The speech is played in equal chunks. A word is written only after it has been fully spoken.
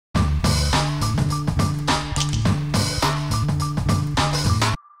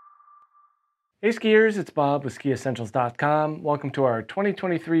Hey skiers, it's Bob with Skiessentials.com. Welcome to our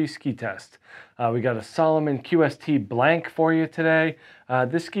 2023 ski test. We got a Salomon QST blank for you today.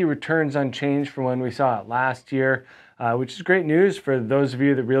 This ski returns unchanged from when we saw it last year, which is great news for those of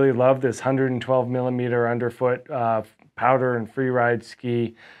you that really love this 112 millimeter underfoot powder and freeride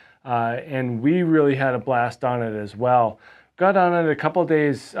ski. And we really had a blast on it as well. Got on it a couple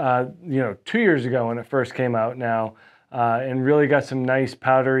days, 2 years ago when it first came out now. And really got some nice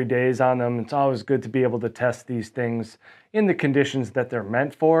powdery days on them. It's always good to be able to test these things in the conditions that they're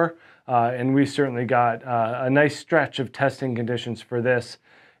meant for. And we certainly got a nice stretch of testing conditions for this.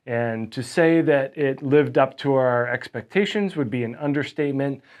 And to say that it lived up to our expectations would be an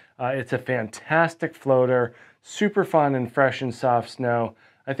understatement. It's a fantastic floater, super fun and fresh in soft snow.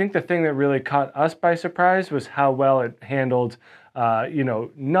 I think the thing that really caught us by surprise was how well it handled,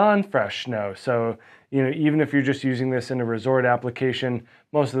 non-fresh snow. So, even if you're just using this in a resort application,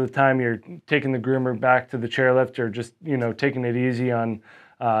 most of the time you're taking the groomer back to the chairlift or just, taking it easy on,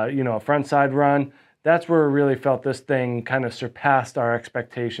 a front side run. That's where we really felt this thing kind of surpassed our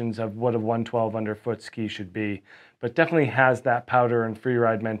expectations of what a 112 underfoot ski should be, but definitely has that powder and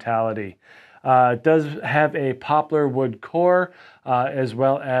freeride mentality. It does have a poplar wood core, as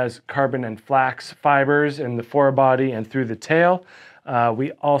well as carbon and flax fibers in the forebody and through the tail.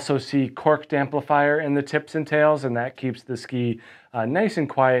 We also see corked amplifier in the tips and tails, and that keeps the ski nice and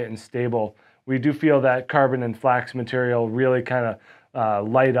quiet and stable. We do feel that carbon and flax material really kind of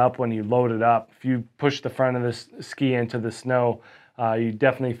light up when you load it up. If you push the front of this ski into the snow, you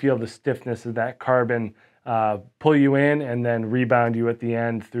definitely feel the stiffness of that carbon pull you in and then rebound you at the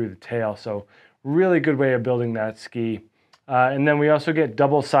end through the tail. So really good way of building that ski. And then we also get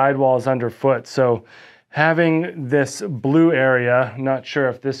double sidewalls underfoot. So having this blue area, not sure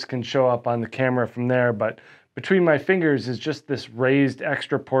if this can show up on the camera from there, but between my fingers is just this raised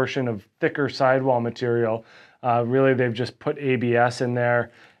extra portion of thicker sidewall material. Really, they've just put ABS in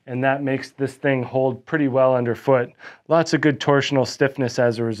there, and that makes this thing hold pretty well underfoot. Lots of good torsional stiffness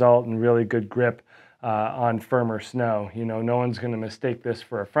as a result, and really good grip on firmer snow. No one's going to mistake this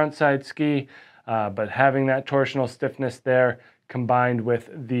for a front side ski, but having that torsional stiffness there combined with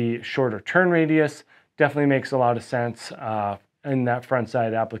the shorter turn radius definitely makes a lot of sense in that front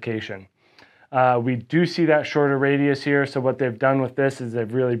side application. We do see that shorter radius here, so what they've done with this is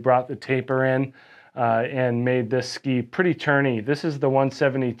they've really brought the taper in and made this ski pretty turny. This is the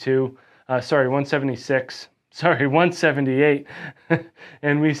 178,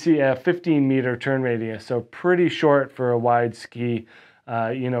 and we see a 15 meter turn radius, so pretty short for a wide ski.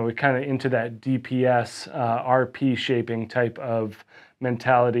 We're kind of into that DPS RP shaping type of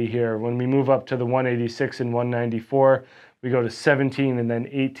mentality here. When we move up to the 186 and 194, we go to 17 and then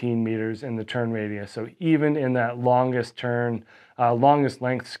 18 meters in the turn radius. So even in that longest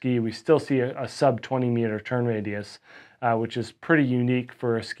length ski, we still see a sub 20 meter turn radius, which is pretty unique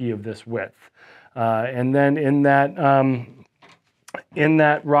for a ski of this width. And then in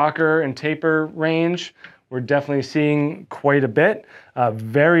that rocker and taper range, we're definitely seeing quite a bit. A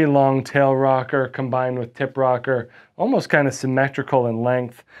very long tail rocker combined with tip rocker, almost kind of symmetrical in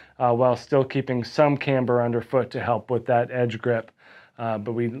length, while still keeping some camber underfoot to help with that edge grip.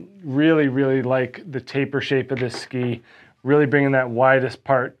 But we really, really like the taper shape of this ski, really bringing that widest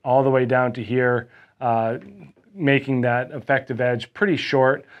part all the way down to here, making that effective edge pretty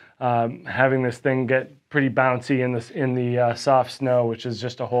short, having this thing get pretty bouncy in the soft snow, which is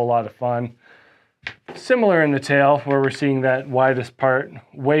just a whole lot of fun. Similar in the tail, where we're seeing that widest part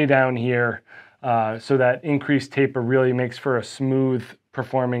way down here, so that increased taper really makes for a smooth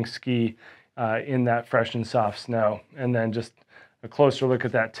performing ski in that fresh and soft snow. And then just a closer look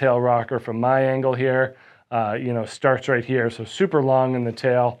at that tail rocker from my angle here, starts right here, so super long in the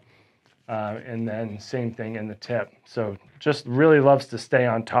tail, and then same thing in the tip. So just really loves to stay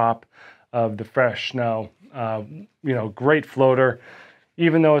on top of the fresh snow. Great floater.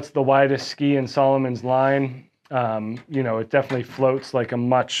 Even though it's the widest ski in Salomon's line, it definitely floats like a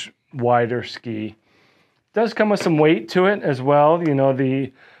much wider ski. It does come with some weight to it as well.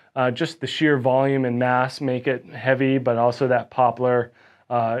 Just the sheer volume and mass make it heavy, but also that poplar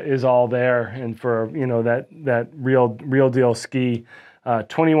is all there. And for that real deal ski,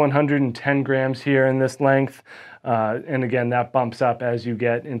 2,110 grams here in this length, and again that bumps up as you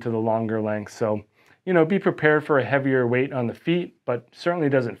get into the longer length. So be prepared for a heavier weight on the feet, but certainly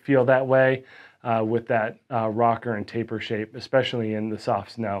doesn't feel that way with that rocker and taper shape, especially in the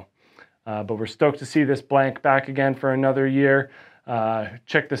soft snow. But we're stoked to see this blank back again for another year.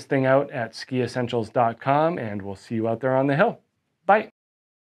 Check this thing out at Skiessentials.com, and we'll see you out there on the hill.